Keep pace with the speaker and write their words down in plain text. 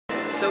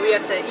So we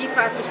at the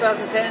IFA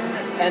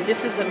 2010, and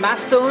this is a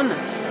Mastone.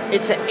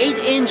 It's an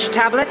 8-inch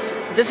tablet.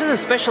 This is a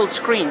special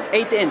screen.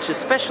 8-inch is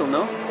special,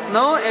 no?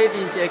 No,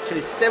 8-inch actually,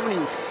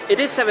 7-inch. It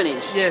is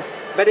 7-inch. Yes.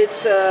 But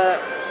it's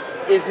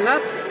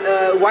not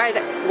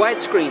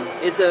wide screen.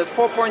 It's a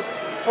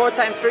 4.4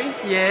 times 3.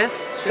 Yes.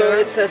 So Sure.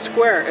 it's a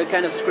square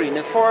kind of screen,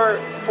 a 4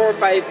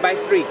 by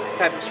 3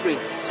 type of screen.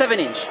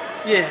 7-inch.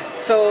 Yes.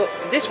 So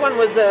this one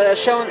was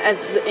shown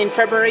as in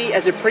February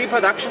as a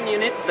pre-production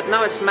unit, but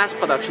now it's mass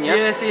production, yeah?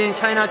 Yes, in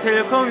China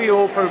Telecom we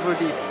offer for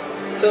this.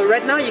 So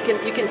right now you can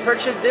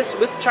purchase this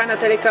with China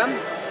Telecom,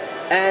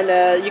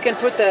 and you can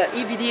put the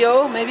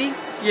e-video maybe.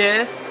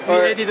 Yes, we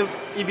Or- added the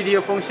e-video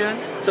function.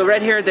 So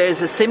right here there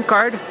is a SIM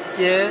card.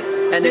 Yeah.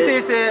 And this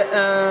is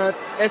a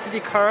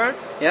SD card,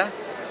 Yeah.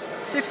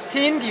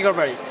 16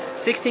 gigabyte.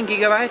 16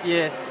 gigabytes.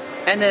 Yes.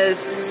 And a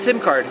SIM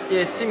card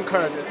Yes, SIM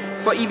card.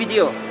 for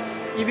e-video.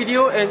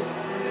 E-video and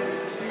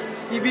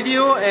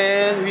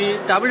we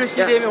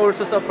WCDM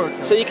also support.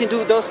 So you can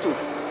do those two.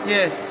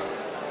 Yes.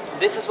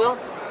 This as well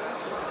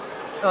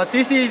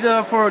This is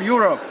for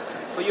Europe.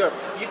 for Europe.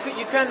 You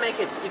can make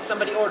it if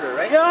somebody order,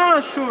 right?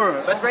 Yeah, sure.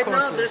 But of right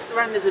now course.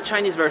 there's a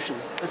Chinese version.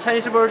 The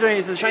Chinese version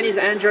is Chinese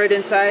Android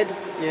inside,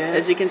 Yeah.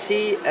 as you can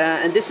see,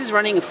 and this is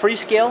running a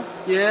Freescale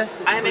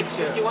Yes.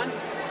 IMX51.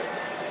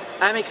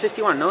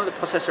 IMX51, no, the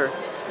processor.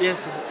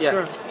 Yes. Yeah.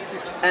 Sure.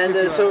 And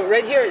so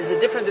right here is a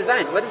different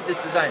design. What is this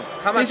design?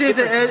 How much This is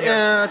difference is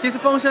here? this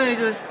function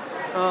is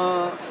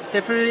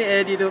definitely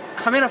added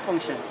camera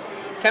function.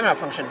 Camera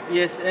function.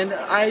 Yes, and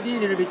ID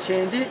will be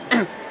changed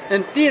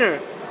and thinner,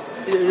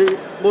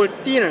 more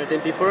thinner than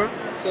before.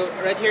 So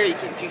right here,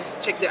 if you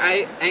check the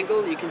eye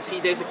angle, you can see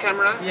there's a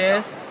camera.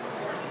 Yes.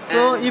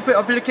 So And- if an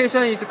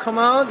application is come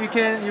out, we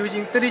can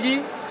using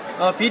 3G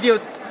video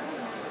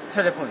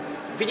telephone.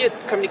 Video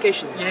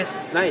communication.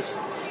 Yes. Nice.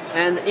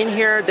 And in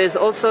here, there's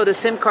also the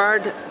SIM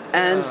card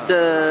and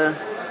the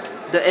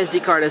SD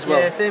card as well.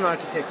 Yeah, same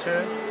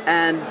architecture.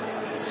 And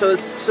so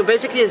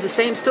basically, it's the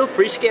same, still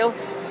Freescale.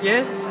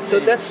 Yes. So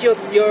that's your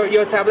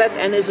tablet,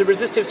 and is a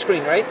resistive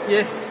screen, right?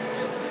 Yes.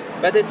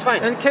 But it's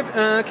fine. And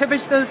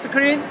capacitance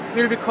screen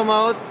will be come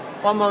out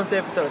 1 month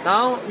after.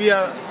 Now we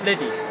are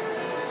ready.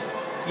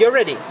 You're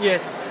ready.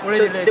 Yes, So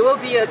already ready. there will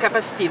be a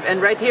capacitive,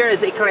 and right here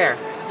is Eclair.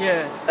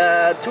 Yeah.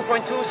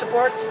 2.2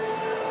 support.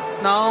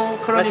 Now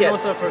currently yet. no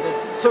support.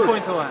 Soon.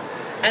 2.1.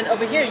 And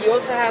over here you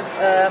also have,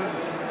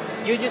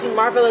 you're using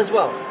Marvel as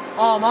well.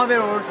 Oh,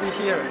 Marvel also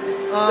here.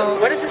 So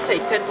what does it say,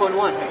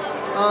 10.1?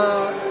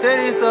 There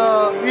is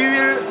we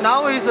will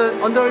now is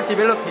under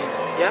developing.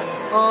 Yeah?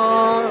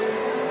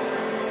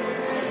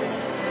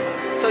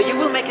 So you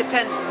will make a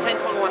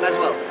 10.1 as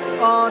well?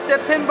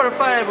 September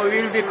 5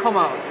 will be come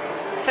out.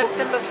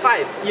 September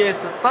 5,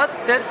 Yes, but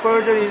that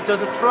version is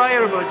just a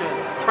trial version.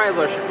 trial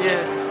version.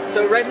 Yes.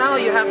 So right now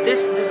you have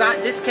this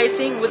design, this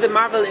casing with the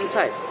Marvel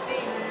inside.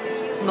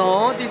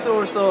 No, this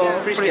also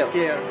Freescale.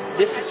 Freescale.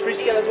 This is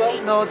Freescale as well?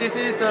 No, this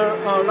is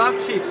rock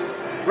chips.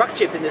 Rock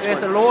chip in this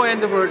It's a one.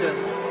 low-end version.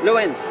 Low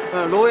end.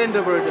 Low-end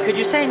version. Could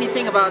you say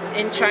anything about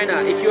in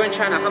China, if you're in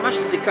China, how much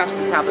does it cost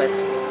the tablet?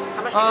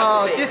 How much do you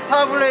have to pay? This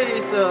tablet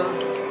is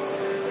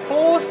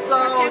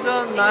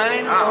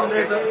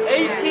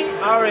 4,980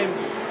 RMB.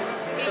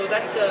 So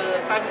that's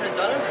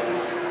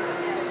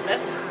 $500?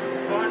 Less?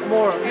 $400?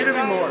 More, a little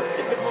bit more.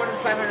 A bit more than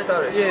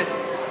 $500. Yes.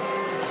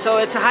 So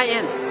it's a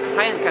high-end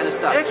kind of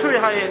stuff. Actually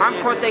high-end. ARM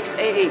yes. Cortex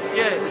A8.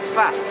 Yes. It's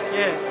fast.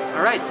 Yes.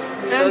 All right. So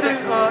And the-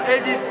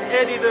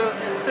 added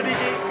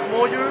 3G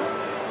module,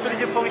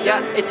 3G function.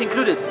 yeah, it's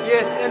included.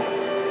 Yes, and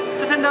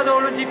standard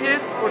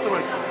GPS also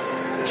working.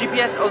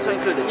 GPS also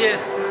included. Yes.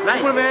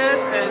 Nice. Google Map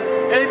and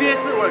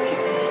LBS working.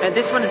 And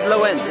this one is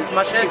low-end. It's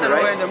much That's cheaper, low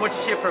right? end, much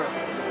cheaper.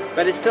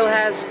 But it still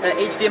has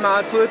HDMI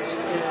output,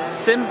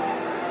 SIM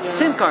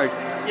card,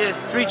 Yes.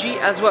 3G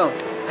as well.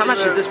 How much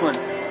is this one?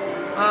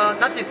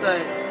 Not this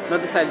side.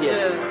 Not decided yet.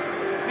 Yeah.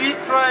 We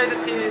tried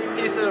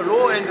this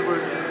low end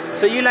version.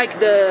 So you like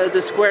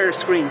the square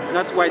screen,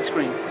 not wide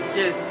screen.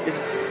 Yes. It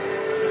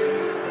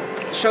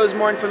shows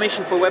more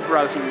information for web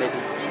browsing, maybe.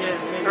 Yeah.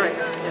 All right.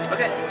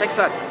 Okay. Thanks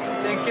a lot.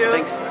 Thank you.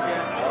 Thanks.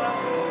 Yeah.